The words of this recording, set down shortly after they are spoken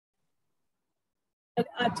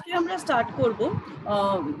আজকে আমরা স্টার্ট করব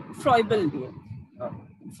ফ্রয়েবেল দিয়ে।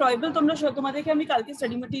 ফ্রয়েবেল তোমাদেরকে আমি কালকে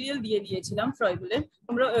স্টাডি ম্যাটেরিয়াল দিয়ে দিয়েছিলাম ফ্রয়েবেলের।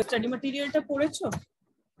 তোমরা স্টাডি ম্যাটেরিয়ালটা পড়েছো?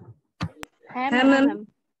 হ্যাঁ ম্যাম।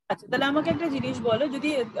 আচ্ছা, তাহলে আমাকে একটা জিনিস বলো, যদি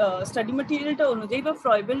স্টাডি ম্যাটেরিয়ালটা অনুযায়ী বা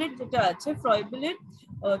ফ্রয়েবেলের যেটা আছে, ফ্রয়েবেলের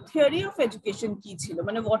থিওরি অফ এডুকেশন কি ছিল,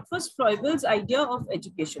 মানে what was ফ্রয়েবেলস idea of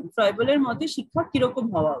education, ফ্রয়েবেলের মতে শিক্ষা কিরকম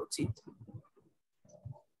হওয়া উচিত?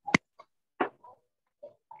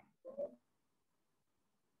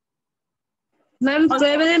 ম্যাম,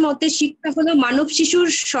 ফ্রয়েবেলের মতে শিক্ষা হলো মানব শিশুর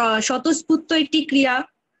স্বতঃস্ফূর্ত একটি ক্রিয়া।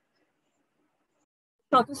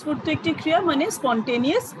 স্বতঃস্ফূর্ত একটি ক্রিয়া মানে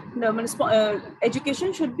স্পন্টেনিয়াস, মানে education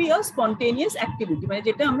should be a spontaneous activity, মানে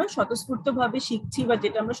যেটা আমরা স্বতঃস্ফূর্ত ভাবে শিখছি বা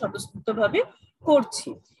যেটা আমরা স্বতঃস্ফূর্ত ভাবে করছি।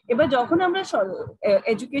 এবার যখন আমরা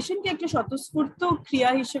এডুকেশনকে একটা স্বতঃস্ফূর্ত ক্রিয়া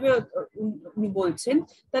হিসেবে উনি বলছেন,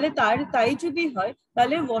 তাহলে তাই যদি হয়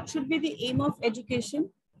তাহলে what should be the aim of education?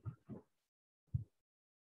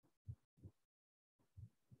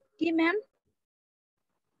 কি ম্যাম?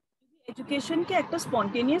 এডুকেশনকে একটা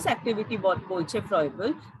স্পন্টেনিয়াস অ্যাক্টিভিটি বলছে ফ্রয়েবেল,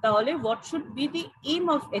 তাহলে what should be the aim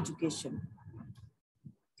of education?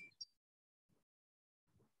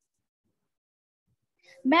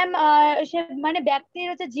 Ma'am, সে মানে ব্যক্তির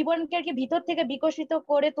হচ্ছে জীবনকে আর কি ভিতর থেকে বিকশিত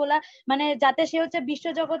করে তোলা, মানে যাতে সে হচ্ছে বিশ্ব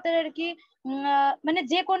জগতের আর কি মানে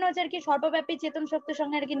যে কোনো হচ্ছে আর কি সর্বব্যাপী চেতন শক্তির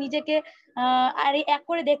সঙ্গে আর কি নিজেকে আর এক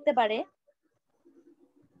করে দেখতে পারে।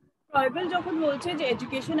 ফ্রয়েবেল যখন বলছে যে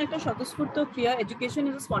এডুকেশন একটা স্বতঃস্ফূর্ত ক্রিয়া, education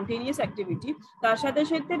is a spontaneous activity, তার সাথে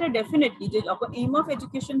সাথে এটা ডেফিনেটলি যে যখন এইম অফ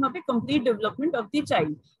এডুকেশন হবে complete development of the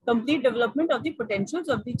child, complete development of the পোটেনশিয়ালস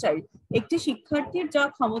of the child. একটি শিক্ষার্থীর যা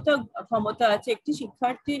ক্ষমতা আছে, একটি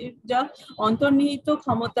শিক্ষার্থীর যা অন্তর্নিহিত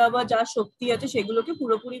ক্ষমতা বা যা শক্তি আছে, সেগুলোকে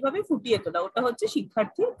পুরোপুরিভাবে ফুটিয়ে তোলা, ওটা হচ্ছে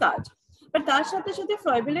শিক্ষার্থীর কাজ। আর তার সাথে সাথে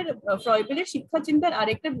ফ্রয়েবেলের শিক্ষা চিন্তার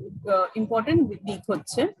আরেকটা ইম্পর্টেন্ট দিক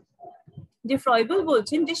হচ্ছে যে ফ্রয়েবেল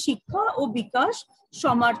বলছেন যে শিক্ষা ও বিকাশ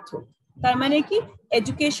সমার্থক। তার মানে কি,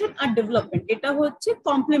 এডুকেশন আর ডেভেলপমেন্ট এটা হচ্ছে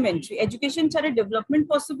কমপ্লিমেন্টারি, এডুকেশন ছাড়া ডেভেলপমেন্ট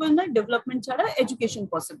পসিবল নয়, ডেভেলপমেন্ট ছাড়া এডুকেশন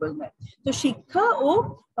পসিবল নয়। তো শিক্ষা ও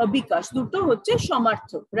বিকাশ দুটো হচ্ছে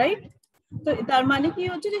সমার্থক, রাইট? তো তার মানে কি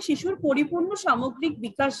হচ্ছে যে শিশুর পরিপূর্ণ সামগ্রিক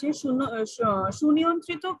বিকাশে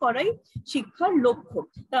সুনিয়ন্ত্রিত করাই শিক্ষার লক্ষ্য।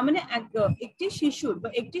 তার মানে একটি শিশুর বা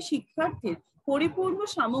একটি শিক্ষার্থীর পরিপূর্ণ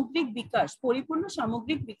সামগ্রিক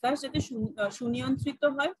বিকাশ যাতে সুনিয়ন্ত্রিত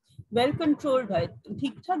হয়, ওয়েল কন্ট্রোলড হয়,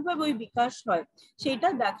 ঠিকঠাক ভাবে ওই বিকাশ হয়, সেটা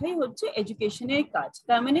দেখাই হচ্ছে এডুকেশনের কাজ।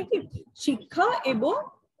 তার মানে কি, শিক্ষা এবং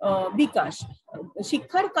বিকাশ,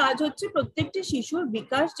 শিক্ষার কাজ হচ্ছে প্রত্যেকটি শিশুর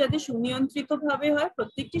বিকাশ যাতে সুনিয়ন্ত্রিত ভাবে হয়,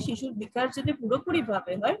 প্রত্যেকটি শিশুর বিকাশ যাতে পুরোপুরি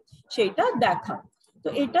ভাবে হয়, সেটা দেখা। তো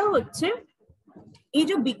এটা হচ্ছে, এই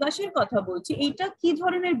যে বিকাশের কথা বলছি, এইটা কি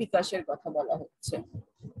ধরনের বিকাশের কথা বলা হচ্ছে?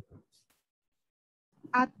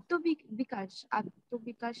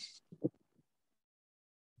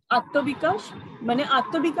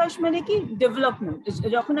 আত্মবিকাশ মানে কি, ডেভেলপমেন্ট।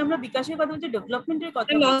 যখন আমরা বিকাশের কথা বলছি, ডেভেলপমেন্টের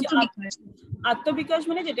কথা বলছি। আত্মবিকাশ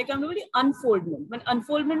মানে যেটাকে আমরা বলি আনফোল্ডমেন্ট, মানে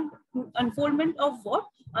আনফোল্ডমেন্ট of what?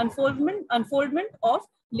 আনফোল্ডমেন্ট of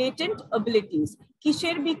latent abilities.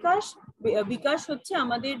 কিসের বিকাশ? বিকাশ হচ্ছে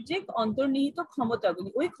আমাদের যে অন্তর্নিহিত ক্ষমতাগুলি,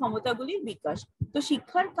 ওই ক্ষমতাগুলির বিকাশ। তো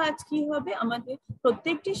শিক্ষার কাজ কি হবে? আমাদের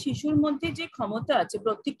প্রত্যেকটি শিশুর মধ্যে যে ক্ষমতা আছে,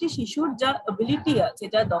 প্রত্যেকটি শিশুর যা অ্যাবিলিটি আছে,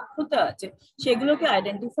 যা দক্ষতা আছে, সেগুলোকে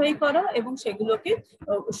আইডেন্টিফাই করা এবং সেগুলোকে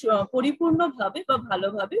পরিপূর্ণভাবে বা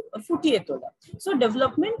ভালোভাবে ফুটিয়ে তোলা। সো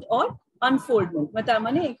ডেভেলপমেন্ট অর আনফোল্ডমেন্ট, তার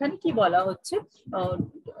মানে এখানে কি বলা হচ্ছে,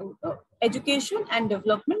 education and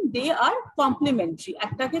development they R complimentary,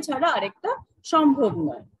 একটাকে ছাড়া আরেকটা সম্ভব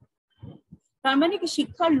নয়। তার মানে কি,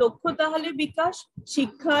 শিক্ষার লক্ষ্য তাহলে বিকাশ,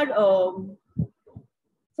 শিক্ষার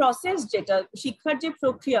প্রসেস যেটা, শিক্ষার যে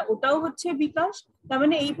প্রক্রিয়া, ওটাও হচ্ছে বিকাশ। তার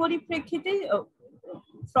মানে এই পরিপ্রেক্ষিতে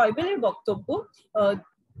ফ্রয়েবেলের বক্তব্য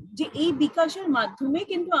যে এই বিকাশের মাধ্যমে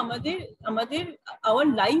কিন্তু আমাদের আওয়ার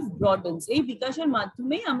লাইফ ব্রডেন্স, এই বিকাশের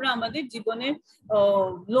মাধ্যমেই আমরা আমাদের জীবনের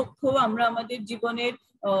লক্ষ্য, আমরা আমাদের জীবনের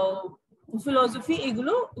ফিলসফি,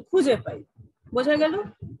 এগুলো খুঁজে পাই। বোঝা গেল?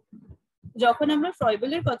 যখন আমরা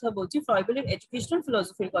ফ্রয়েবেলের কথা বলছি, ফ্রয়েবেলের এডুকেশনাল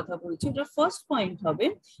ফিলসফির কথা বলছি, এটার ফার্স্ট পয়েন্ট হবে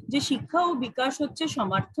যে শিক্ষা ও বিকাশ হচ্ছে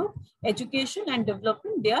সমার্থক, education and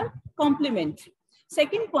development they R complimentary.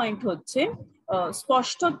 Second point হচ্ছে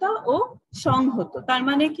স্পষ্টতা ও সংহত। তার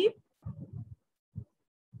মানে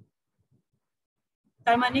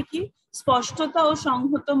কি? স্পষ্টতা ও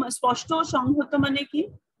সংহত, স্পষ্ট ও সংহত মানে কি?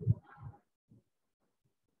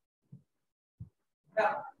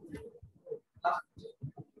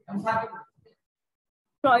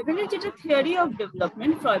 ফ্রয়েবেলের যেটা থিওরি অফ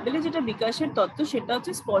ডেভেলপমেন্ট, ফ্রয়েবেলের যেটা বিকাশের তত্ত্ব, সেটা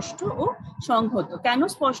হচ্ছে স্পষ্ট ও সংহত। কেন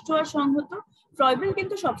স্পষ্ট আর সংহত? ফ্রয়েবেল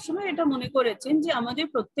কিন্তু সবসময় এটা মনে করেছেন যে আমাদের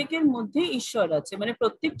প্রত্যেকের মধ্যে ঈশ্বর আছে, মানে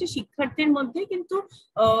প্রত্যেকটি শিক্ষার্থীর মধ্যে কিন্তু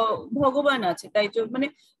ভগবান আছে। তাই মানে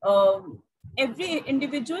every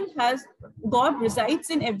individual has God resides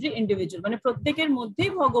in every individual, মানে প্রত্যেকের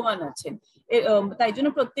মধ্যেই ভগবান আছেন। তাই জন্য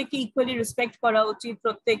প্রত্যেককে ইকুয়ালি রেসপেক্ট করা উচিত,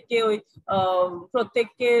 প্রত্যেককে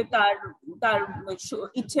প্রত্যেককে তার তার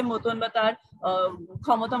ইচ্ছে মতন বা তার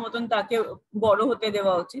ক্ষমতা মতন তাকে বড় হতে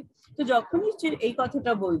দেওয়া উচিত। তো যখনই এই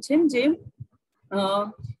কথাটা বলছেন যে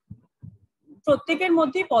প্রত্যেকের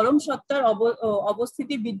মধ্যে পরম সত্তার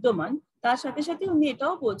অবস্থিতি বিদ্যমান, তার সাথে সাথে উনি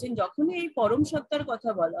এটাও বলছেন যখনই এই পরম সত্তার কথা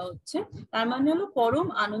বলা হচ্ছে, তার মানে হলো পরম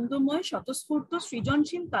আনন্দময় স্বতঃস্ফূর্ত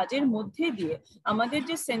সৃজনশীল কাজের মধ্যে দিয়ে আমাদের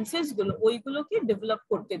যে সেন্সেস গুলো ওইগুলোকে ডেভেলপ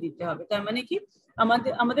করতে দিতে হবে। তার মানে কি,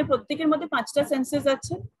 আমাদের আমাদের প্রত্যেকের মধ্যে 5টা সেন্সেস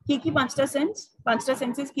আছে। কি কি 5টা সেন্স? 5টা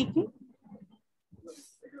সেন্সেস কি কি?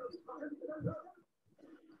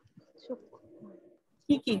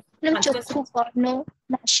 কি কি? চক্ষু, কর্ণ,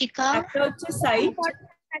 নাসিকা। একটা হচ্ছে সাইট,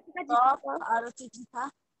 আর হচ্ছে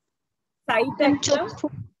সাইট একটা।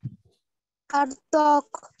 আর ত্বক।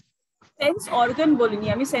 সেন্স অর্গান বলিনি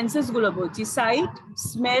আমি, সেন্সেস গুলো বলছি। সাইট,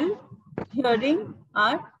 স্মেল, হিয়ারিং,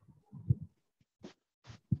 আর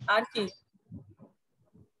আর কি?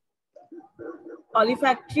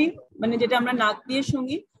 অলিফ্যাক্টরি, মানে যেটা আমরা নাক দিয়ে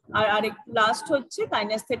শুনি। আর আরেক লাস্ট হচ্ছে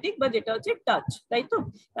কাইনেস্থেটিক, বা যেটা হচ্ছে টাচ, তাই তো?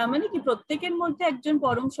 তার মানে কি প্রত্যেকের মধ্যে একজন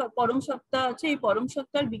পরম সত্তা আছে। এই পরম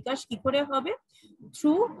সত্তার বিকাশ কি করে হবে?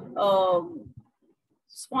 Through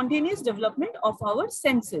spontaneous development of our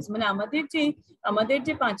senses, মানে আমাদের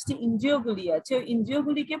যে 5টি ইন্দ্রিয়গুলি আছে, ওই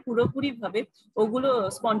ইন্দ্রিয়গুলিকে পুরোপুরি ভাবে ওগুলো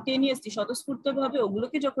স্পন্টেনিয়াসলি স্বতঃস্ফূর্ত ভাবে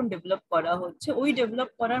ওগুলোকে যখন ডেভেলপ করা হচ্ছে, ওই ডেভেলপ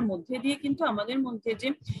করার মধ্যে দিয়ে কিন্তু আমাদের মধ্যে যে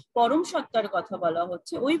পরম সত্তার কথা বলা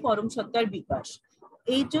হচ্ছে, ওই পরম সত্তার বিকাশ।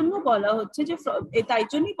 এই জন্য বলা হচ্ছে যে, তাই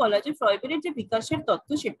জন্যই বলা যে ফ্রয়েবেলের যে বিকাশের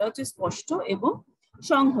তত্ত্ব সেটা হচ্ছে স্পষ্ট এবং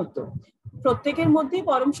সংহত। প্রত্যেকের মধ্যেই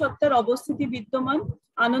পরম সত্তার অবস্থিতি বিদ্যমান,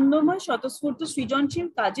 আনন্দময় স্বতঃস্ফূর্ত সৃজনশীল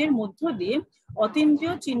কাজের মধ্য দিয়ে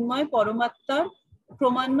অতীন্দ্রিয় চিন্ময় পরমাত্মার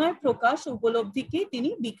ক্রমান্বয় প্রকাশ উপলব্ধিকে তিনি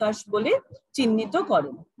বিকাশ বলে চিহ্নিত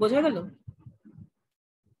করেন। বোঝা গেল?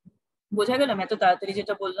 বোঝা গেল এত তাড়াতাড়ি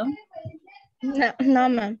যেটা বললাম? না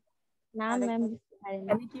ম্যাম। না ম্যাম,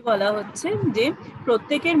 আমি কি বলা হচ্ছে যে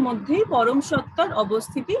প্রত্যেকের মধ্যেই পরম সত্তার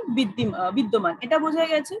অবস্থিতি বিদ্যমান, এটা বোঝা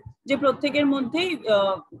গেছে যে প্রত্যেকের মধ্যেই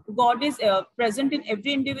god is present in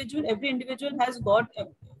every individual has god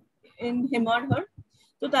in him or her.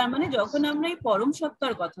 তো তার মানে যখন আমরা এই পরম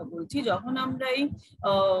সত্তার কথা বলছি, যখন আমরা এই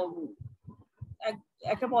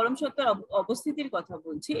একটা পরম সত্তার অবস্থিতির কথা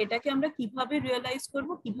বলছি, এটাকে আমরা কিভাবে রিয়েলাইজ করব,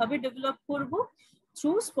 কিভাবে ডেভেলপ করব?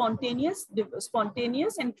 Through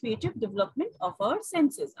spontaneous and creative development of our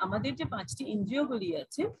senses. আমাদের যে 5টি ইন্দ্রিয়গুলি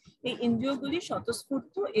আছে, এই ইন্দ্রিয়গুলি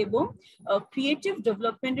স্বতঃস্ফূর্ত এবং ক্রিয়েটিভ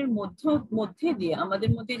ডেভেলপমেন্টের মধ্যে দিয়ে আমাদের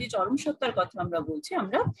মধ্যে যে চরম সত্তার কথা আমরা বলছি,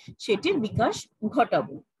 আমরা সেটির বিকাশ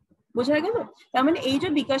ঘটাবো। বোঝা গেল? তার মানে এই যে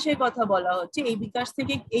বিকাশের কথা বলা হচ্ছে, এই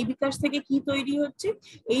বিকাশ থেকে কি তৈরি হচ্ছে?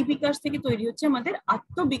 এই বিকাশ থেকে তৈরি হচ্ছে আমাদের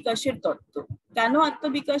আত্মবিকাশের তত্ত্ব। কেন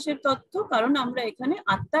আত্মবিকাশের তত্ত্ব? কারণ আমরা এখানে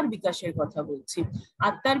আত্মার বিকাশের কথা বলছি।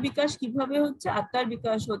 আত্মার বিকাশ কিভাবে হচ্ছে? আত্মার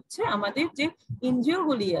বিকাশ হচ্ছে আমাদের যে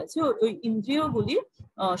ইন্দ্রিয়গুলি আছে, ওই ইন্দ্রিয়গুলি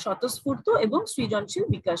স্বতঃস্ফূর্ত এবং সৃজনশীল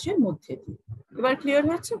বিকাশের মধ্যে দিয়ে। এবার ক্লিয়ার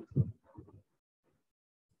হয়েছে?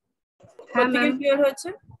 প্রত্যেকের ক্লিয়ার হয়েছে?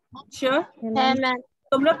 শিওর? হ্যাঁ ম্যাম।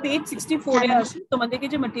 তোমরা পেজ 64 এ আসো, তোমাদেরকে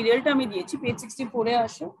যে ম্যাটেরিয়ালটা আমি দিয়েছি পেজ 64 এ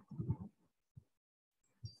আসো।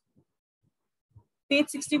 পেজ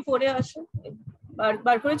 64 এ আসো।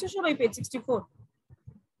 বার করেছো সবাই পেজ 64?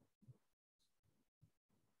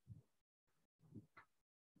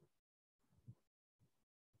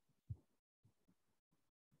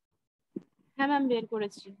 হ্যাঁ ম্যাম, বের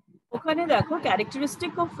করেছি। ওখানে দেখো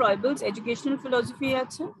ক্যারেক্টারিস্টিক অফ ফ্রয়েবেলস এডুকেশনাল ফিলসফি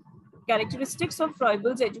আছে। ক্যারেক্টারিস্টিক্স অফ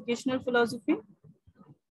ফ্রয়েবেলস এডুকেশনাল ফিলসফি,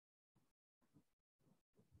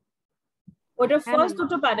 ওটা ফার্স্ট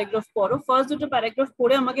দুটো প্যারাগ্রাফ পড়ো। ফার্স্ট দুটো প্যারাগ্রাফ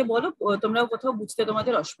পড়ে আমাকে বলো তোমরা কোথাও বুঝতে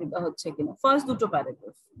তোমাদের অসুবিধা হচ্ছে কিনা। ফার্স্ট দুটো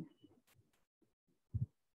প্যারাগ্রাফ।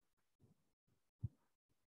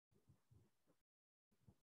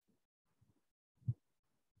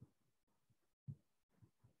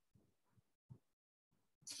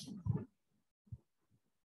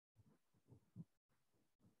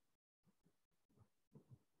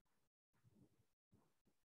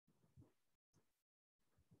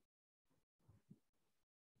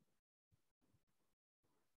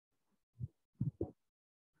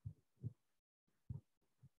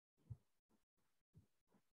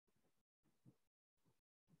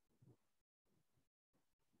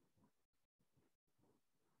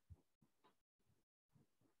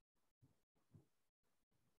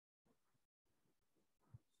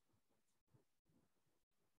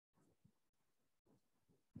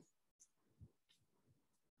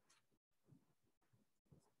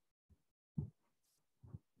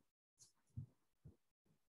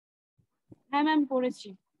 হ্যাঁ ম্যাম পড়েছি।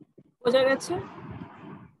 বোঝা গেছে?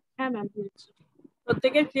 হ্যাঁ ম্যাম পড়েছি।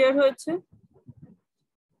 প্রত্যেকের ক্লিয়ার হয়েছে?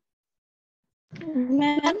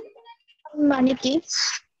 ম্যাম মানে কি?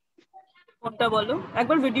 কোনটা বলো?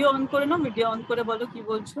 একবার ভিডিও অন করে নাও, ভিডিও অন করে বলো কি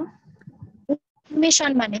বলছো।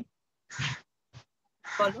 উন্মেষণ মানে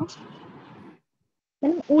বলো।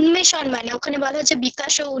 উন্মেষণ মানে ওখানে বলা হচ্ছে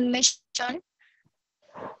বিকাশ ও উন্মেষণ।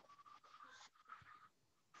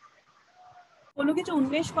 কোনো কিছু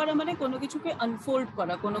উন্মেষ করা মানে কোনো কিছুকে আনফোল্ড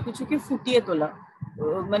করা, কোনো কিছুকে ফুটিয়ে তোলা,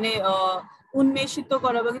 মানে উন্মেষিত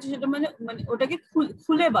করা বা কিছু, সেটা মানে মানে ওটাকে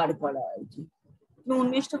খুলে বার করা আর কি। তুমি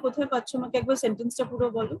উন্মেষটা কোথায় পাচ্ছ আমাকে একবার সেন্টেন্সটা পুরো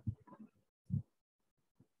বলো।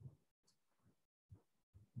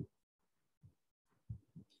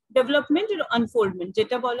 ডেভেলপমেন্ট এর আনফোল্ডমেন্ট,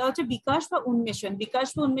 যেটা বলা হচ্ছে বিকাশ বা উন্মেষণ। বিকাশ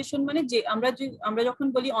বা উন্মেষণ মানে যে আমরা যখন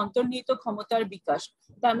বলি অন্তর্নিহিত ক্ষমতার বিকাশ,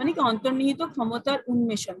 তার মানে কি অন্তর্নিহিত ক্ষমতার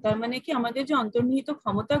উন্মেষণ, তার মানে কি আমাদের যে অন্তর্নিহিত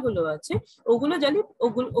ক্ষমতাগুলো আছে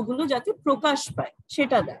ওগুলো যাতে প্রকাশ পায়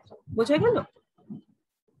সেটা দেখা। বোঝা গেল?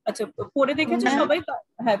 আচ্ছা, পড়ে দেখেছো সবাই?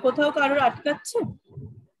 হ্যাঁ, কোথাও কারোর আটকাচ্ছে?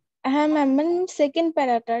 হ্যাঁ ম্যাম, মানে সেকেন্ড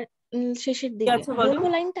প্যারাটার শেষের দিকে আচ্ছা বলো। বলবো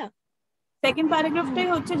লাইনটা। সেকেন্ড প্যারাগ্রাফটাই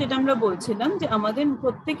হচ্ছে যেটা আমরা বলছিলাম যে আমাদের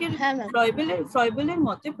প্রত্যেকের হ্যাঁ ম্যাম। ফ্রয়েবেলের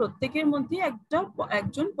মতে প্রত্যেকের মধ্যে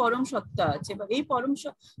একজন পরম সত্তা আছে, বা এই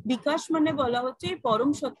বিকাশ মানে বলা হচ্ছে এই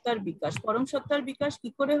পরম সত্তার বিকাশ। পরম সত্তার বিকাশ কি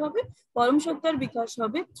করে হবে? পরম সত্তার বিকাশ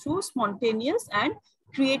হবে through spontaneous and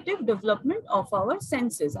creative development of our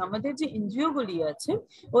senses. আমাদের যে ইন্দ্রিয়গুলি আছে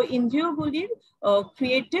ওই ইন্দ্রিয়গুলির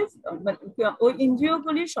ক্রিয়েটিভ, ওই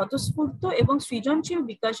ইন্দ্রিয়গুলির স্বতঃস্ফূর্ত এবং সৃজনশীল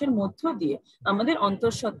বিকাশের মধ্য দিয়ে আমাদের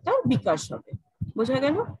অন্তঃসত্ত্বার বিকাশ হবে। বোঝা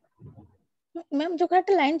গেল? ম্যাম যখন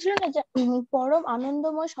একটা লাইন ছিল না যে পরম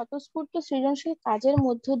আনন্দময় স্বতঃস্ফূর্ত সৃজনশীল কাজের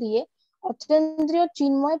মধ্য দিয়ে অতীন্দ্রিয়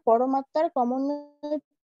চিন্ময় পরমাত্মার ক্রমান্বয়ে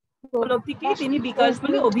উপলব্ধিকে তিনি বিকাশ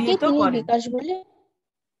বলে অভিহিত করেন। বিকাশ বলে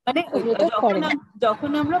মানে অভিহিত করেন।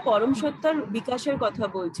 যখন আমরা পরম সত্তার বিকাশের কথা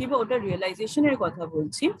বলছি বা ওটা রিয়েলাইজেশনের কথা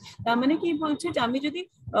বলছি, তার মানে কি বলছে যে আমি যদি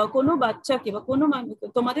কোনো বাচ্চাকে বা কোনো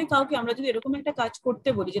তোমাদের কাউকে আমরা যদি এরকম একটা কাজ করতে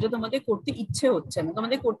বলি যেটা তোমাদের করতে ইচ্ছে হচ্ছে না,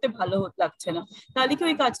 তোমাদের করতে ভালো লাগছে না, তাহলে কি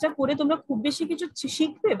ওই কাজটা করে তোমরা খুব বেশি কিছু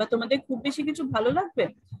শিখবে বা তোমাদের খুব বেশি কিছু ভালো লাগবে?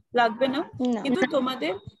 লাগবে না। কিন্তু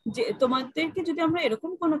তোমাদেরকে যদি আমরা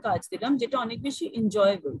এরকম কোনো কাজ দিলাম যেটা অনেক বেশি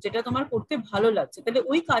এনজয়েবল, যেটা তোমার করতে ভালো লাগছে, তাহলে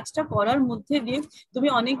ওই কাজটা করার মধ্যে দিয়ে তুমি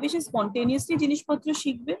অনেক বেশি স্পন্টেনিয়াসলি জিনিসপত্র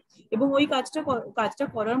শিখবে এবং ওই কাজটা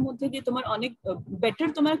করার মধ্যে দিয়ে তোমার অনেক বেটার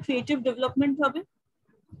তোমার ক্রিয়েটিভ ডেভেলপমেন্ট হবে।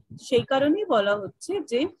 সেই কারণেই বলা হচ্ছে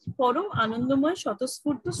যে পরম আনন্দময়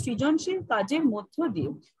স্বতঃস্ফূর্ত সৃজনশীল কাজের মধ্য দিয়ে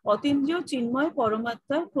অতীন্দ্রিয় চিন্ময়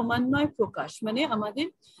পরমাত্মার ক্রমান্বয় প্রকাশ, মানে আমাদের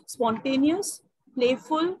স্পন্টেনিয়াস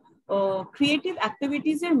প্লেফুল ক্রিয়েটিভ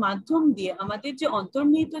অ্যাক্টিভিটিস এর মাধ্যম দিয়ে আমাদের যে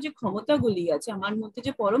অন্তর্নিহিত যে ক্ষমতাগুলি আছে, আমার মধ্যে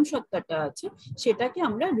যে পরম সত্তাটা আছে, সেটাকে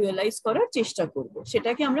আমরা রিয়েলাইজ করার চেষ্টা করব,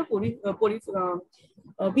 সেটাকে আমরা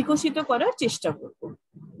বিকশিত করার চেষ্টা করব।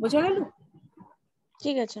 বোঝা গেল?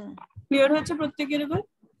 ঠিক আছে। ক্লিয়ার হয়েছে প্রত্যেকের এবার?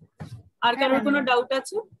 আর কারোর কোনো ডাউট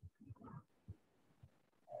আছে?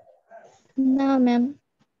 না ম্যাম।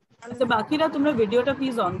 আচ্ছা, বাকিরা তোমরা ভিডিওটা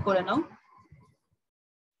প্লিজ অন করে নাও।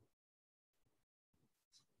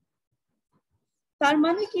 তার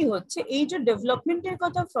মানে কি হচ্ছে, এই যে ডেভেলপমেন্টের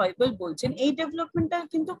কথা ফ্রয়েবেল বলছেন, এই ডেভেলপমেন্টটা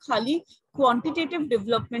কিন্তু খালি কোয়ান্টিটেটিভ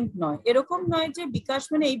ডেভেলপমেন্ট নয়। এরকম নয় যে বিকাশ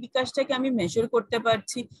মানে এই বিকাশটাকে আমি মেজার করতে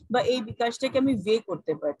পারছি বা এই বিকাশটাকে আমি ওয়ে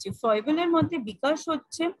করতে পারছি। ফ্রয়েবেলের মধ্যে বিকাশ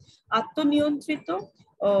হচ্ছে আত্মনিয়ন্ত্রিত,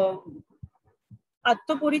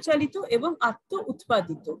 আত্মপরিচালিত এবং আত্ম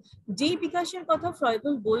উৎপাদিত। যেই বিকাশের কথা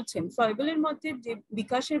ফ্রয়েবেল বলছেন, ফ্রয়েবেলের মধ্যে যে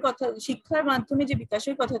বিকাশের কথা, শিক্ষার মাধ্যমে যে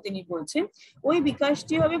বিকাশের কথা তিনি বলছেন, ওই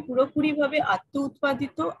বিকাশটি হবে পুরোপুরিভাবে আত্ম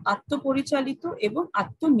উৎপাদিত, আত্মপরিচালিত এবং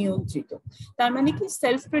আত্মনিয়ন্ত্রিত। তার মানে কি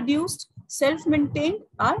সেলফ প্রডিউসড, সেলফ মেনটেইনড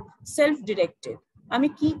আর সেলফ ডিরেক্টেড। আমি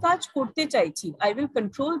কি কাজ করতে চাইছি, I will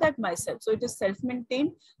control that my self, so it is self maintain.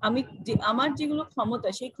 আমি আমার যেগুলো ক্ষমতা,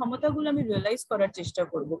 সেই ক্ষমতাগুলো আমি রিয়েলাইজ করার চেষ্টা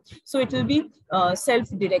করব, so it will be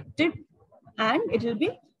self-directed and it will be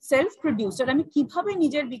self-produced। আর আমি কিভাবে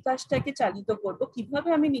নিজের বিকাশটাকে চালিত করব, কিভাবে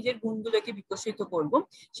আমি নিজের গুণগুলোকে বিকশিত করব,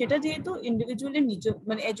 সেটা যেহেতু ইন্ডিভিজুয়ালের নিজ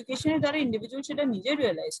মানে এডুকেশনের দ্বারা ইন্ডিভিজুয়াল সেটা নিজে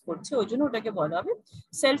রিয়েলাইজ করছে, ওই জন্য ওটাকে বলা হবে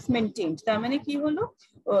সেলফ মেনটেইনড। তার মানে কি হলো,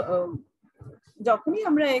 যখনই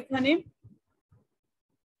আমরা এখানে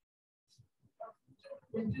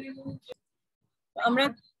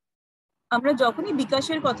আমরা যখনই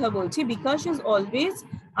বিকাশের কথা বলছি, বিকাশ ইজ অলওয়েজ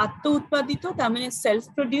আত্ম উৎপাদিত, তার মানে সেলফ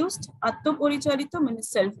প্রডিউসড, আত্মপরিচালিত মানে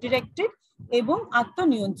সেলফ ডিরেক্টেড এবং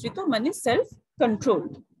আত্মনিয়ন্ত্রিত মানে সেলফ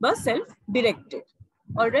কন্ট্রোলড বা সেলফ ডিরেক্টেড।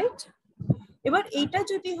 অলরাইট? এবার এইটা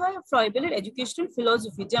যদি হয় ফ্রয়েবেলের এডুকেশনাল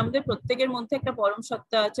ফিলসফি, যে আমাদের প্রত্যেকের মধ্যে একটা পরম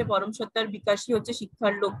সত্তা আছে, পরম সত্তার বিকাশই হচ্ছে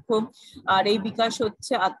শিক্ষার লক্ষ্য, আর এই বিকাশ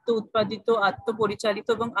হচ্ছে আত্ম উৎপাদিত, আত্মপরিচালিত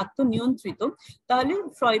এবং আত্মনিয়ন্ত্রিত, তাহলে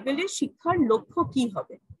ফ্রয়েবেলের শিক্ষার লক্ষ্য কি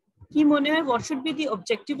হবে? কি মনে হয়, what should be the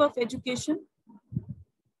objective of education?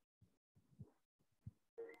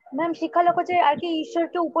 Ma'am শিক্ষা লক্ষ্য হচ্ছে আর কি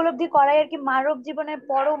ঈশ্বরকে উপলব্ধি করাই আর কি মানব জীবনের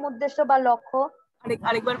পরম উদ্দেশ্য বা লক্ষ্য।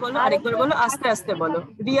 আরেকবার বলো, আস্তে আস্তে বলো।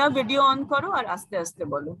 রিয়া ভিডিও অন করো আর আস্তে আস্তে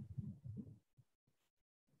বলো।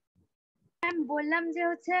 ম্যাম বললাম যে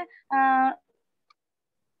হচ্ছে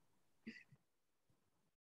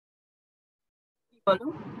বলো।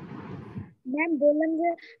 ম্যাম বললাম যে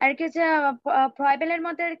আর কি হচ্ছে ফ্রয়েবেলের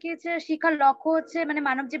মতে আর কি হচ্ছে শিক্ষার লক্ষ্য হচ্ছে মানে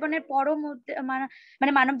মানব জীবনের পরম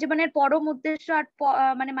মানে মানব জীবনের পরম উদ্দেশ্য আর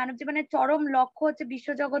মানে মানব জীবনের চরম লক্ষ্য হচ্ছে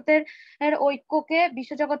বিশ্বজগতের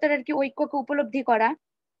বিশ্বজগতের আর কি ঐক্যকে উপলব্ধি করা।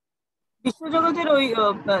 বিশ্বজগতের ওই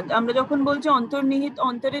আমরা যখন বলছি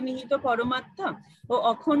অন্তরে নিহিত পরমাত্মা ও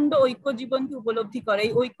অখণ্ড ঐক্য জীবনকে উপলব্ধি করা,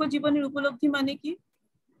 এই ঐক্য জীবনের উপলব্ধি মানে কি?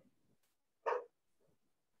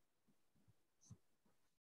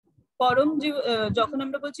 যখন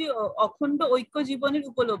আমরা বলছি অখণ্ড ঐক্য জীবনের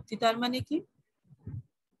উপলব্ধি, তার মানে কি?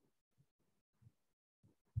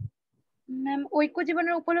 ম্যাম ঐক্য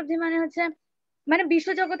জীবনের উপলব্ধি মানে হচ্ছে মানে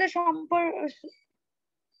বিশ্বজগতের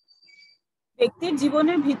ব্যক্তির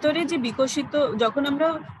জীবনের ভিতরে যে বিকশিত, যখন আমরা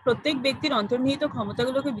প্রত্যেক ব্যক্তির অন্তর্নিহিত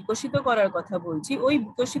ক্ষমতাগুলোকে বিকশিত করার কথা বলছি, ওই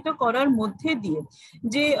বিকশিত করার মধ্যে দিয়ে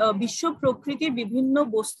যে বিশ্ব প্রকৃতির বিভিন্ন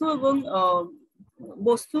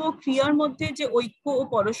বস্তু ও ক্রিয়ার মধ্যে যে ঐক্য ও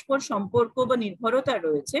পরস্পর সম্পর্ক বা নির্ভরতা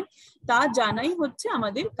রয়েছে, তা জানাই হচ্ছে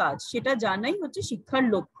আমাদের কাজ, সেটা জানাই হচ্ছে শিক্ষার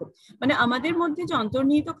লক্ষ্য। মানে আমাদের মধ্যে যে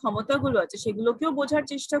অন্তর্নিহিত ক্ষমতাগুলো আছে সেগুলোকেও বোঝার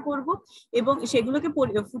চেষ্টা করব এবং সেগুলোকে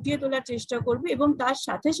ফুটিয়ে তোলার চেষ্টা করব, এবং তার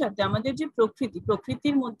সাথে সাথে আমাদের যে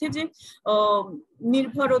প্রকৃতির মধ্যে যে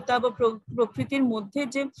নির্ভরতা বা প্রকৃতির মধ্যে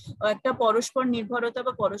যে একটা পরস্পর নির্ভরতা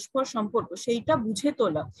বা পরস্পর সম্পর্ক, সেইটা বুঝে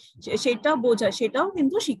তোলা, সেটা বোঝা, সেটাও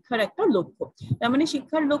কিন্তু শিক্ষার একটা লক্ষ্য। তার মানে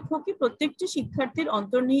শিক্ষার লক্ষ্য কি প্রত্যেকটি শিক্ষার্থীর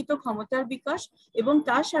অন্তর্নিহিত ক্ষমতার বিকাশ, এবং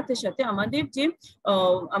তার সাথে সাথে আমাদের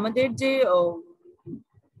যে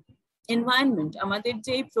এনভায়রনমেন্ট, আমাদের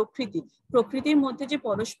যে প্রকৃতির মধ্যে যে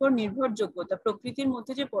পরস্পর নির্ভরযোগ্যতা, প্রকৃতির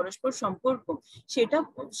মধ্যে যে পরস্পর সম্পর্ক,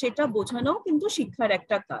 সেটা বোঝানোও কিন্তু শিক্ষার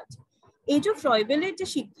একটা কাজ। এই যে ফ্রয়েবেলের যে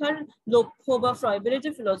শিক্ষার লক্ষ্য বা ফ্রয়েবেলের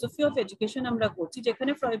যে ফিলসফি অফ এডুকেশন আমরা করছি,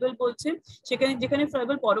 যেখানে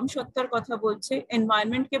ফ্রয়েবেল পরম সত্তার কথা বলছে,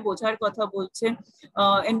 এনভায়রনমেন্টকে বোঝার কথা বলছে,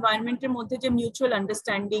 এনভায়রনমেন্টের মধ্যে যে মিউচুয়াল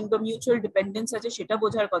আন্ডারস্ট্যান্ডিং বা মিউচুয়াল ডিপেন্ডেন্স আছে সেটা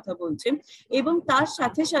বোঝার কথা বলছে, এবং তার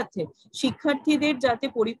সাথে সাথে শিক্ষার্থীদের যাতে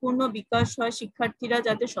পরিপূর্ণ বিকাশ হয়, শিক্ষার্থীরা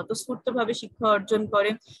যাতে স্বতঃস্ফূর্তভাবে শিক্ষা অর্জন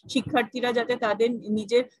করে, শিক্ষার্থীরা যাতে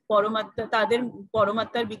তাদের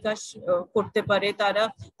পরমাত্মার বিকাশ করতে পারে,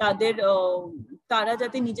 তারা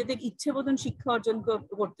যাতে নিজেদের ইচ্ছে মতন শিক্ষা অর্জন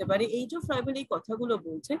করতে পারে, এই যে ফ্রয়েবেল এই কথাগুলো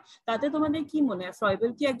বলছে, তাতে তোমাদের কি মনে হয়,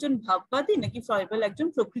 ফ্রয়েবেল কি একজন ভাববাদী নাকি ফ্রয়েবেল একজন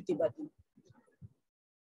প্রকৃতিবাদী?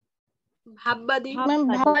 ভাববাদী।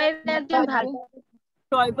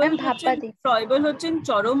 ফ্রয়েবেল হচ্ছেন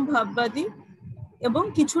চরম ভাববাদী এবং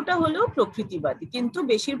কিছুটা হলেও প্রকৃতিবাদী, কিন্তু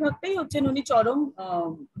বেশিরভাগটাই হচ্ছেন উনি চরম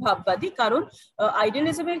ভাববাদী। কারণ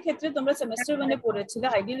আইডিয়ালিজমের ক্ষেত্রে তোমরা সেমেস্টার 1-এ পড়েছিলে,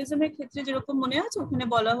 আইডিয়ালিজমের ক্ষেত্রে যেরকম মনে আছে ওখানে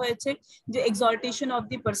বলা হয়েছে যে এক্সল্টেশন of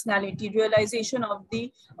the personality, realisation of the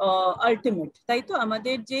ultimate, তাই তো?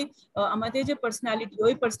 আমাদের যে পার্সোনালিটি,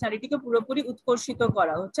 ওই পার্সোনালিটিকে পুরোপুরি উৎকর্ষিত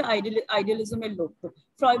করা হচ্ছে আইডিয়ালিজমের লক্ষ্য।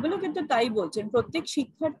 ফ্রয়েবেলও কিন্তু তাই বলছেন, প্রত্যেক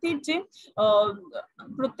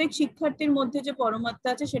শিক্ষার্থীর মধ্যে যে পরমাত্মা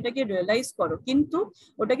আছে সেটাকে রিয়েলাইজ করো, কিন্তু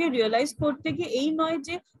ওটাকে রিয়েলাইজ করতে গিয়ে এই নয়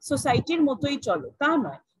যে সোসাইটির মতোই চলো, তা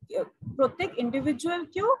নয়, প্রত্যেক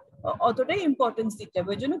ইন্ডিভিজুয়ালকেও অতটাই ইম্পর্টেন্স দিতে হবে।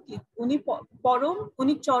 ওই জন্য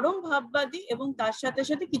উনি চরম ভাববাদী, এবং তার সাথে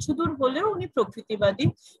সাথে কিছু দূর হলেও উনি প্রকৃতিবাদী,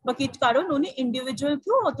 কারণ উনি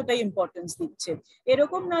ইন্ডিভিজুয়ালকেও অতটাই ইম্পর্টেন্স দিচ্ছে।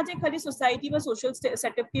 এরকম না যে খালি সোসাইটি বা সোশ্যাল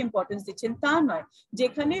সেটআপকে ইম্পর্টেন্স দিচ্ছেন, তা নয়।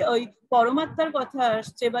 যেখানে ওই পরমাত্মার কথা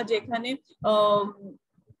আসছে বা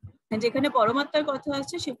যেখানে পরমাত্মার কথা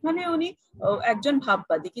আসছে সেখানে উনি একজন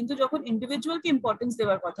ভাববাদী, কিন্তু যখন ইন্ডিভিজুয়ালকে ইম্পর্টেন্স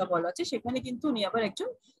দেওয়ার কথা বলা আছে সেখানে কিন্তু উনি আবার একজন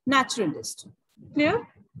ন্যাচারালিস্ট। ক্লিয়ার?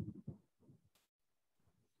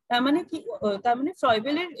 তার মানে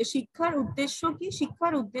ফ্রয়েবেলের শিক্ষার উদ্দেশ্য কি?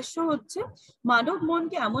 শিক্ষার উদ্দেশ্য হচ্ছে মানব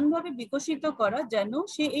মনকে এমন ভাবে বিকশিত করা যেন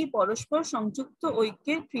সে এই পরস্পর সংযুক্ত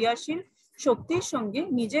ঐক্যের ক্রিয়াশীল শক্তির সঙ্গে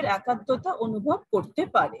নিজের একাত্মতা অনুভব করতে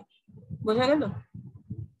পারে। বোঝা গেল?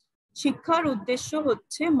 শিক্ষার উদ্দেশ্য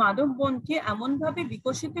হচ্ছে মানব মনকে এমনভাবে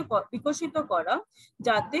বিকশিত করা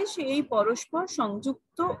যাতে সে এই পরস্পর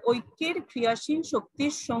সংযুক্ত ঐক্যের ক্রিয়াশীল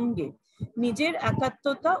শক্তির সঙ্গে নিজের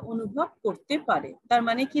একাত্মতা অনুভব করতে পারে। তার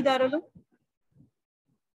মানে কি দাঁড়ালো?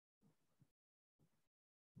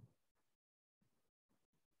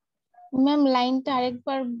 ম্যাম লাইনটা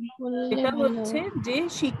আরেকবার বললে এটা ভালো হচ্ছে যে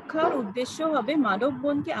শিক্ষার উদ্দেশ্য হবে মানব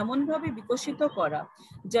মনকে এমন ভাবে বিকশিত করা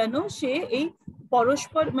যেন সে এই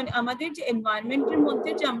পরস্পর মানে আমাদের যে এনভায়রনমেন্টের মধ্যে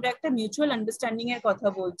যে আমরা একটা মিউচুয়াল আন্ডারস্ট্যান্ডিং এর কথা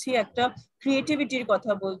বলছি, একটা ক্রিয়েটিভিটির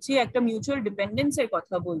কথা বলছি, একটা মিউচুয়াল ডিপেন্ডেন্স এর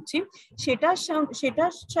কথা বলছি, সেটার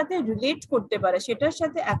সাথে রিলেট করতে পারা, সেটার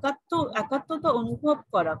সাথে একাত্মতা অনুভব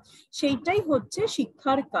করা, সেইটাই হচ্ছে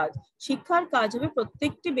শিক্ষার কাজ। শিক্ষার কাজ হবে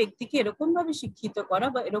প্রত্যেকটি ব্যক্তিকে এরকম ভাবে শিক্ষিত করা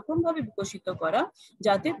বা এরকম ভাবে বিকশিত করা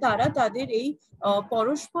যাতে তারা তাদের এই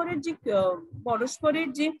পরস্পরের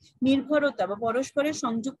যে নির্ভরতা বা পরস্পরের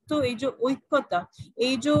সংযুক্ত এই যে ঐক্যতা,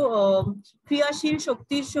 এই যে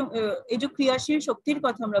ক্রিয়াশীল শক্তির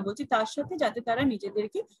কথা আমরা বলছি, তার সাথে যাতে তারা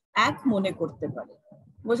নিজেদেরকে এক মনে করতে পারে।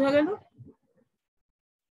 বোঝা গেল?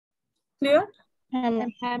 ক্লিয়ার? হ্যাঁ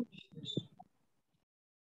ম্যাম। হ্যাঁ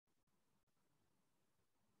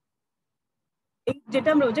যেটা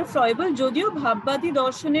আমরা বলছি, ফ্রয়েবেল যদিও ভাববাদী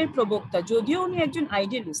দর্শনের প্রবক্তা, যদিও উনি একজন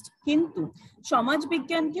আইডিয়ালিস্ট, কিন্তু সমাজ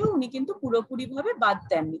বিজ্ঞানকেও উনি কিন্তু পুরোপুরি ভাবে বাদ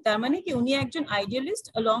দেননি। তার মানে কি উনি একজন আইডিয়ালিস্ট,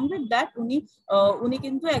 along with that উনি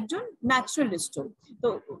কিন্তু একজন ন্যাচারালিস্টও। তো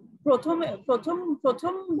প্রথম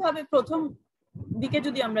দিকে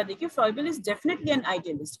যদি আমরা দেখি, Froebel is definitely an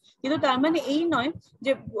idealist, কিন্তু তার মানে এই নয়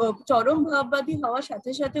যে চরম ভাববাদী হওয়ার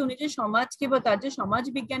সাথে সাথে উনি যে সমাজকে বা তার যে সমাজ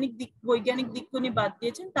বৈজ্ঞানিক দিককে উনি বাদ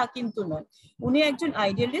দিয়েছেন তা কিন্তু নয়। উনি একজন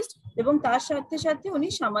আইডিয়ালিস্ট এবং তার সাথে সাথে উনি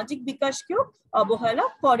সামাজিক বিকাশকেও অবহেলা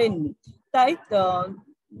করেননি। তাই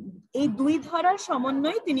এই দুই ধারার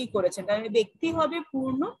সমন্বয় তিনি করেছেন। কারণ ব্যক্তি হবে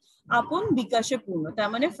পূর্ণ, আপন বিকাশে পূর্ণ। তার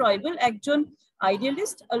মানে ফ্রয়েবেল একজন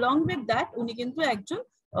আইডিয়ালিস্ট, along with that উনি কিন্তু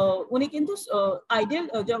আইডিয়াল,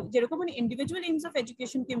 যেরকম উনি ইন্ডিভিজুয়াল এইমস অফ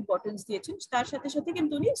এডুকেশনকে ইম্পর্টেন্স দিয়েছেন, তার সাথে সাথে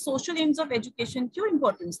কিন্তু উনি সোশ্যাল এইমস অফ এডুকেশনকেও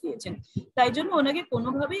ইম্পর্টেন্স দিয়েছেন। তাই জন্য ওনাকে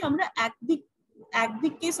কোনোভাবেই আমরা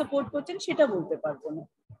একদিককে সাপোর্ট করছেন সেটা বলতে পারবো না।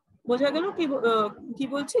 বোঝা গেল কি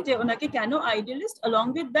বলছি, যে ওনাকে কেন আইডিয়ালিস্ট, along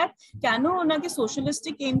with that কেন ওনাকে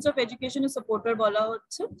সোশ্যালিস্টিক এইমস অফ এডুকেশনের সাপোর্টার বলা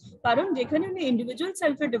হচ্ছে? কারণ যেখানে উনি ইন্ডিভিজুয়াল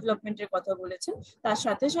সেলফের ডেভেলপমেন্টের কথা বলেছেন, তার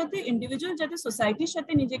সাথে সাথে ইন্ডিভিজুয়াল যাতে সোসাইটির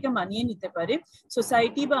সাথে নিজেকে মানিয়ে নিতে পারে,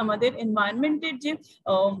 সোসাইটি বা আমাদের এনভায়রনমেন্টের যে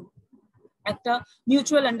একটা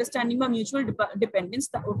মিউচুয়াল আন্ডারস্ট্যান্ডিং বা মিউচুয়াল ডিপেন্ডেন্স,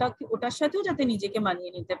 ওটার সাথেও যাতে নিজেকে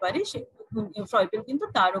মানিয়ে নিতে পারে, ফ্রয়েবেল কিন্তু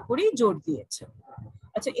তার উপরেই জোর দিয়েছে।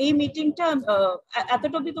 আচ্ছা, এই মিটিংটা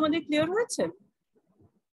এতটা অবধি তোমাদের ক্লিয়ার হয়েছে?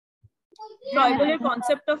 Froebel's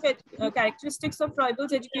concept of characteristics of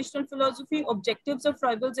Froebel's educational philosophy, objectives of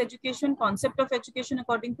Froebel's education, concept of education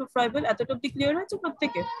according to Froebel, এতটা অবধি ক্লিয়ার হয়েছে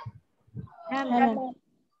প্রত্যেকে? হ্যাঁ হ্যাঁ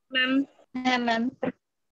ম্যাম। হ্যাঁ ম্যাম।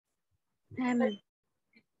 হ্যাঁ ম্যাম।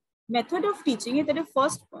 মেথড অফ টিচিং এর তাহলে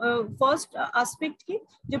ফার্স্ট আসপেক্ট কি,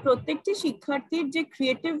 যে প্রত্যেকটি শিক্ষার্থীর যে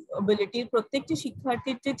ক্রিয়েটিভ অ্যাবিলিটি, প্রত্যেকটি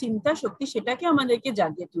শিক্ষার্থীর যে চিন্তা শক্তি, সেটাকে আমাদেরকে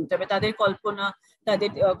জাগিয়ে তুলতে হবে। তাদের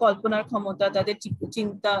কল্পনার ক্ষমতা, তাদের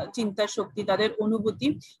চিন্তা শক্তি, তাদের অনুভূতি,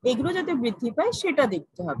 এগুলো যাতে বৃদ্ধি পায় সেটা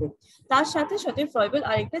দেখতে হবে। তার সাথে সাথে ফ্রয়েবেল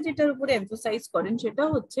আরেকটা যেটার উপরে এমফাসাইজ করেন সেটা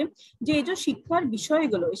হচ্ছে যে এই যে শিক্ষার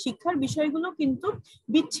বিষয়গুলো কিন্তু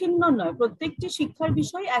বিচ্ছিন্ন নয়, প্রত্যেকটি শিক্ষার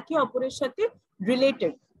বিষয় একে অপরের সাথে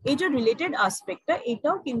রিলেটেড। এই যে রিলেটেড আসপেক্টটা,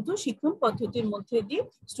 এটাও কিন্তু শিক্ষণ পদ্ধতির মধ্যে দিয়ে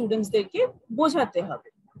স্টুডেন্টসদেরকে বোঝাতে হবে।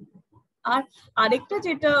 আর আরেকটা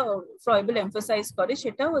যেটা ফ্রয়েবেল এমফাসাইজ করে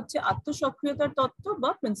সেটা হচ্ছে আত্মসক্রিয়তার তত্ত্ব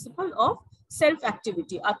বা প্রিন্সিপাল অফ সেলফ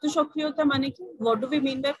অ্যাক্টিভিটি। আত্মসক্রিয়তা মানে কি? What do we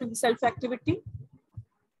mean by self activity?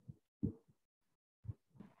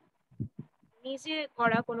 নিজে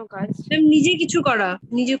করা কোনো কাজ, নিজে কিছু করা,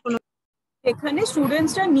 নিজে কোনো, এখানে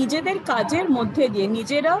স্টুডেন্টসরা নিজেদের কাজের মধ্যে দিয়ে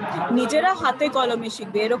নিজেরা হাতে কলমে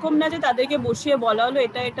শিখবে। এরকম না যে তাদেরকে বসিয়ে বলা হলো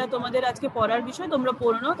এটা তোমাদের আজকে পড়ার বিষয়, তোমরা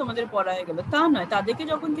পড়ে নাও, তোমাদের পড়া হয়ে গেল, তা নয়। তাদেরকে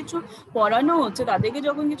যখন কিছু পড়ানো হচ্ছে, তাদেরকে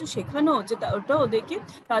যখন কিছু শেখানো হচ্ছে, ওটা ওদেরকে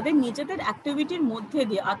তাদের নিজেদের অ্যাক্টিভিটির মধ্যে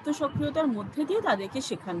দিয়ে, আত্মসক্রিয়তার মধ্যে দিয়ে তাদেরকে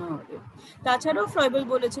শেখানো হবে। তাছাড়াও ফ্রয়েবেল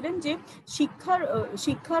বলেছিলেন যে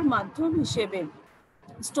শিক্ষার মাধ্যম হিসেবে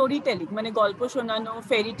স্টোরি টেলিং মানে গল্প শোনানো,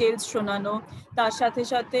 ফেরি টেলস শোনানো, তার সাথে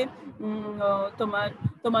সাথে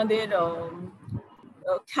তোমাদের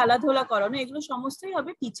খেলাধুলা করানো, এগুলো সমস্তই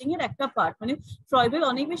হবে টিচিং এর একটা পার্ট। মানে ফ্রয়েবেল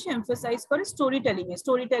অনেক বেশি এমফাসাইজ করে স্টোরি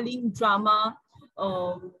টেলিং, ড্রামা,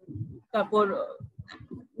 তারপর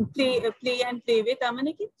প্লে অ্যান্ড প্লে ওয়ে। তার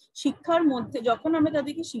মানে কি শিক্ষার মধ্যে যখন আমরা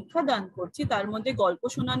তাদেরকে শিক্ষা দান করছি, তার মধ্যে গল্প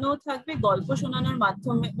শোনানো থাকবে, গল্প শোনানোর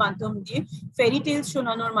মাধ্যম দিয়ে, ফেরি টেলস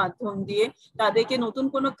শোনানোর মাধ্যম দিয়ে, তাদেরকে নতুন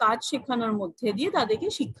কোনো কাজ শেখানোর মধ্যে দিয়ে তাদেরকে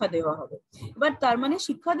শিক্ষা দেওয়া হবে। এবার তার মানে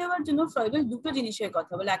শিক্ষা দেওয়ার জন্য ফ্রয়েবেল দুটো জিনিসের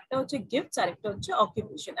কথা বলে, একটা হচ্ছে গিফটস, আরেকটা হচ্ছে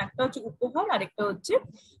অকুপেশন। একটা হচ্ছে উপহার, আরেকটা হচ্ছে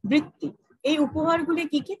বৃত্তি। এই উপহারগুলি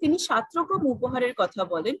কি কি? তিনি 7 রকম উপহারের কথা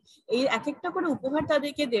বলেন। এই এক একটা করে উপহার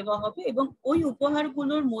তাদেরকে দেওয়া হবে এবং ওই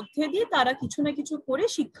উপহারগুলোর মধ্যে দিয়ে তারা কিছু না কিছু করে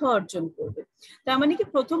শিক্ষা অর্জন করবে। তার মানে কি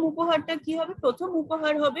প্রথম উপহারটা কি হবে? প্রথম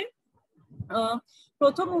উপহার হবে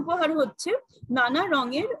প্রথম উপহার হচ্ছে নানা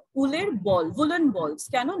রঙের উলের বল, উলেন বলস।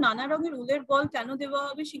 কেন নানা রঙের উলের বল কেন দেওয়া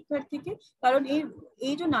হবে শিক্ষার্থীকে? কারণ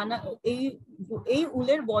এই যে নানা এই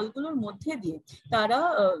উলের বলগুলোর মধ্যে দিয়ে তারা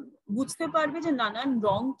বুঝতে পারবে যে নানান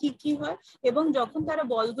রং কি কি হয়, এবং যখন তারা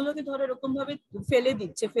বলগুলোকে ধরো এরকম ভাবে ফেলে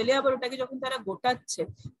দিচ্ছে, ফেলে আবার ওটাকে যখন তারা গোটাচ্ছে,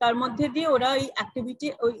 তার মধ্যে দিয়ে ওরা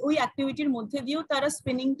ওই অ্যাক্টিভিটির মধ্যে দিয়েও তারা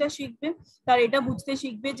স্পিনিংটা শিখবে, তারা এটা বুঝতে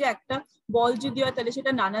শিখবে যে একটা বল যদি হয় তাহলে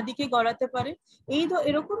সেটা নানা দিকে গড়াতে পারে।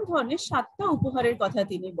 এরকম ধরনের 7টা উপহারের কথা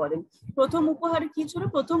তিনি বলেন। প্রথম উপহার কি ছিল?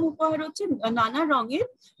 প্রথম উপহার হচ্ছে নানা রঙের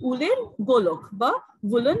উলের গোলক বা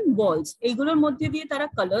উলেন বলস। এইগুলোর মধ্যে দিয়ে তারা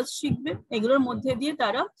কালার্স শিখবে, এগুলোর মধ্যে দিয়ে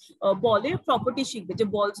তারা বলের প্রপার্টি শিখবে, যে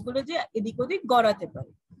বলস গুলো যে এদিক ওদিক গড়াতে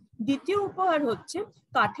পারে। দ্বিতীয় উপহার হচ্ছে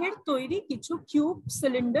কাঠের তৈরি কিছু কিউব,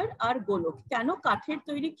 সিলিন্ডার আর গোলক। কেন কাঠের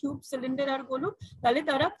তৈরি কিউব, সিলিন্ডার আর গোলক? তাহলে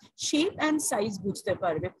তারা শেপ অ্যান্ড সাইজ বুঝতে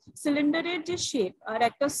পারবে। সিলিন্ডারের যে শেপ আর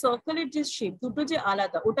একটা সার্কেলের যে শেপ, দুটো যে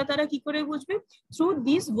আলাদা, ওটা তারা কি করে বুঝবে? থ্রু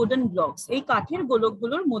দিস উডেন ব্লকস, এই কাঠের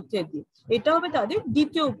গোলকগুলোর মধ্যে দিয়ে। এটা হবে তাদের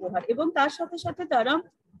দ্বিতীয় উপহার। এবং তার সাথে সাথে তারা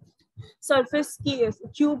সারফেস কি,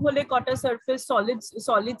 কিউব হলে কটা সারফেস,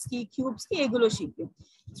 সলিডস কি, কিউবস কি, এগুলো শিখবে।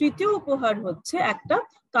 তৃতীয় উপহার হচ্ছে একটা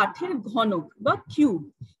কাঠের ঘনক বা কিউব।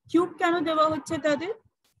 কিউব কেন দেওয়া হচ্ছে তাদের?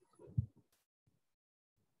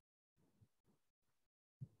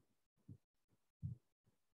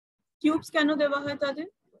 কিউবস কেন দেওয়া হয় তাদের?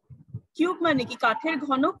 কিউব মানে কি? কাঠের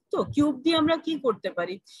ঘনক। তো কিউব দিয়ে আমরা কি করতে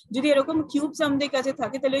পারি? যদি এরকম কিউবস আমাদের কাছে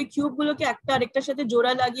থাকে তাহলে ওই কিউব গুলোকে একটা আরেকটার সাথে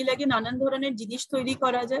জোড়া লাগিয়ে লাগিয়ে নানান ধরনের জিনিস তৈরি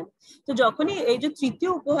করা যায়। তো যখনই এই যে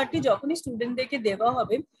তৃতীয় উপহারটি যখনই স্টুডেন্টদেরকে দেওয়া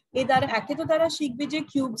হবে, এই দ্বারা একে তো তারা শিখবে যে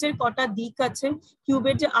কিউবস এর কটা দিক আছে,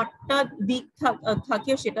 কিউবের যে 8টা দিক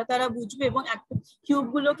থাকে সেটা তারা বুঝবে, এবং কিউব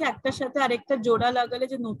গুলোকে একটার সাথে আরেকটা জোড়া লাগালে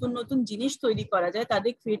যে নতুন নতুন জিনিস তৈরি করা যায়,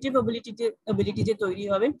 তাদের ক্রিয়েটিভ এবিলিটি যে তৈরি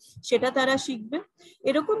হবে সেটা তারা শিখবে।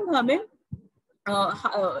 এরকম ভাবে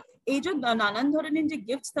এই যে নানান ধরনের যে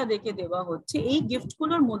গিফটস তাদেরকে দেওয়া হচ্ছে, এই গিফট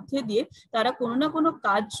গুলোর মধ্যে দিয়ে তারা কোনো না কোনো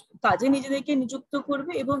কাজে নিজেদেরকে নিযুক্ত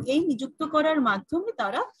করবে, এবং এই নিযুক্ত করার মাধ্যমে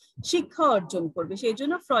তারা শিক্ষা অর্জন করবে। সেই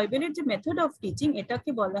জন্য ফ্রয়েবেলের যে মেথড অফ টিচিং, এটাকে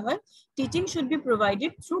বলা হয় teaching should be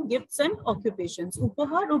provided through gifts and occupations.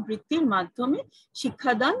 উপহার ও বৃত্তির মাধ্যমে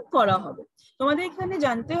শিক্ষাদান করা হবে। তোমাদের এখানে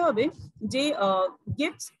জানতে হবে যে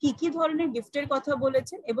গিফটস কি কি ধরনের গিফটের কথা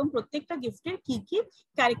বলেছেন, এবং প্রত্যেকটা গিফটের কি কি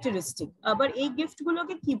ক্যারেক্টারিস্টিক, আবার এই গিফট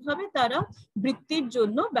গুলোকে কিভাবে তারা বৃত্তির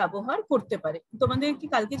জন্য ব্যবহার করতে পারে। তোমাদেরকে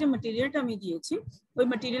কালকে যে ম্যাটেরিয়ালটা আমি দিয়েছি, ওই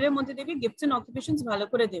ম্যাটেরিয়ালের মধ্যে দেখবে গিফটস এন্ড অকুপেশনস ভালো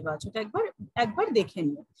করে দেওয়া আছে, ওটা একবার দেখে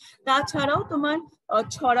নিও। তাছাড়াও তোমার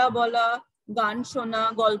ছড়া বলা, গান শোনা,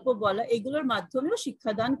 গল্প বলা, এগুলোর মাধ্যমেও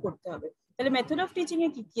শিক্ষাদান করতে হবে। তাহলে মেথড অফ টিচিং এ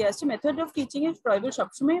কি কি আছে? Method of teaching A Froebel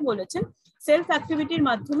সবসময় বলেছেন সেলফ অ্যাক্টিভিটির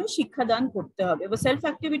মাধ্যমে শিক্ষাদান করতে হবে। এবার সেলফ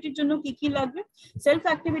অ্যাক্টিভিটির জন্য কি কি লাগবে? সেলফ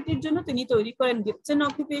অ্যাক্টিভিটির জন্য তিনি তৈরি করেন gifts and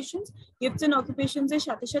occupations. Gifts and occupations এর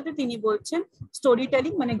সাথে সাথে তিনি বলছেন স্টোরি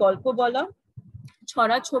টেলিং, মানে গল্প বলা,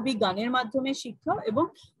 ছড়া, ছবি, গানের মাধ্যমে শিক্ষা, এবং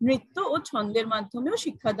নৃত্য ও ছন্দের মাধ্যমেও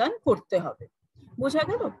শিক্ষাদান করতে হবে। বোঝা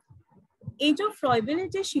গেল? এই যে ফ্রয়েবেলের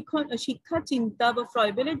যে শিক্ষা চিন্তা বা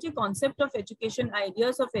ফ্রয়েবেলের যে concept of education,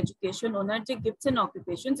 ideas of education, ওনার যে গিফটস এন্ড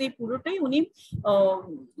অকুপেশনস, এই পুরোটাই উনি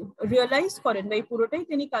রিয়েলাইজ করেন বা এই পুরোটাই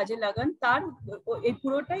তিনি কাজে লাগান। এই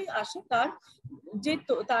পুরোটাই আসে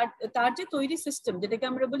তার যে তৈরি সিস্টেম, যেটাকে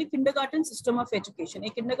আমরা বলি কিন্ডারগার্টেন সিস্টেম অফ এডুকেশন।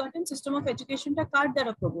 এই কিন্ডারগার্টেন সিস্টেম অফ এডুকেশনটা কার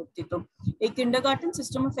দ্বারা প্রবর্তিত? এই কিন্ডারগার্টেন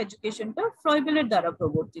সিস্টেম অফ এডুকেশনটা ফ্রয়েবেলের দ্বারা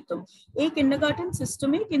প্রবর্তিত। এই কিন্ডারগার্টেন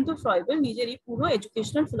সিস্টেমে কিন্তু ফ্রয়েবেল নিজের এই পুরো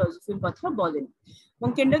এডুকেশনাল ফিলসফির কথা বলেন। এবং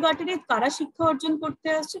কিন্ডারগার্টেনে কারা শিক্ষা অর্জন করতে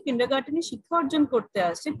আসছে? কিন্ডারগার্টেনে শিক্ষা অর্জন করতে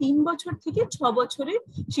আসছে 3 বছর থেকে 6 বছরের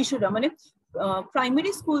শিশুরা, মানে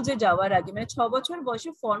প্রাইমারি স্কুল যে যাওয়ার আগে, মানে 6 বছর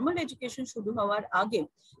বয়সে ফর্মাল এডুকেশন শুরু হওয়ার আগে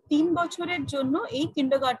 3 বছরের জন্য এই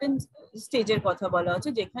কিন্ডারগার্টেন স্টেজের কথা বলা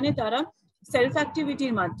হচ্ছে, যেখানে তারা সেলফ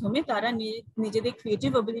অ্যাক্টিভিটির মাধ্যমে তারা নিজেদের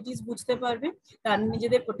ক্রিয়েটিভ অ্যাবিলিটিস বুঝতে পারবে, তারা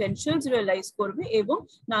নিজেদের পোটেনশিয়ালস রিয়েলাইজ করবে, এবং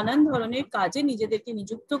নানান ধরনের কাজে নিজেদেরকে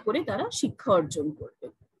নিযুক্ত করে তারা শিক্ষা অর্জন করবে।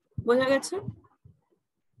 বোঝা গেছে?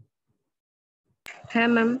 হ্যাঁ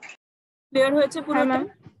ম্যাম। ক্লিয়ার হয়েছে পুরোটা?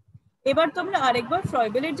 এবার তোমরা আরেকবার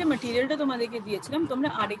ফ্রয়েবেলের যে ম্যাটেরিয়ালটা তোমাদেরকে দিয়েছিলাম, তোমরা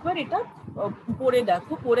আরেকবার এটা পড়ে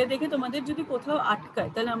দেখো। পড়ে দেখে তোমাদের যদি কোথাও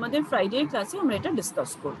আটকায়, তাহলে আমাদের ফ্রাইডে ক্লাসে আমরা এটা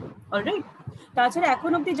ডিসকাস করবো। অলরাইট? তাছাড়া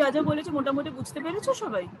এখন অব্দি যা যা বলেছে মোটামুটি বুঝতে পেরেছো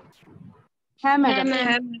সবাই? হ্যাঁ ম্যাম।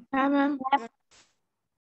 ম্যাম।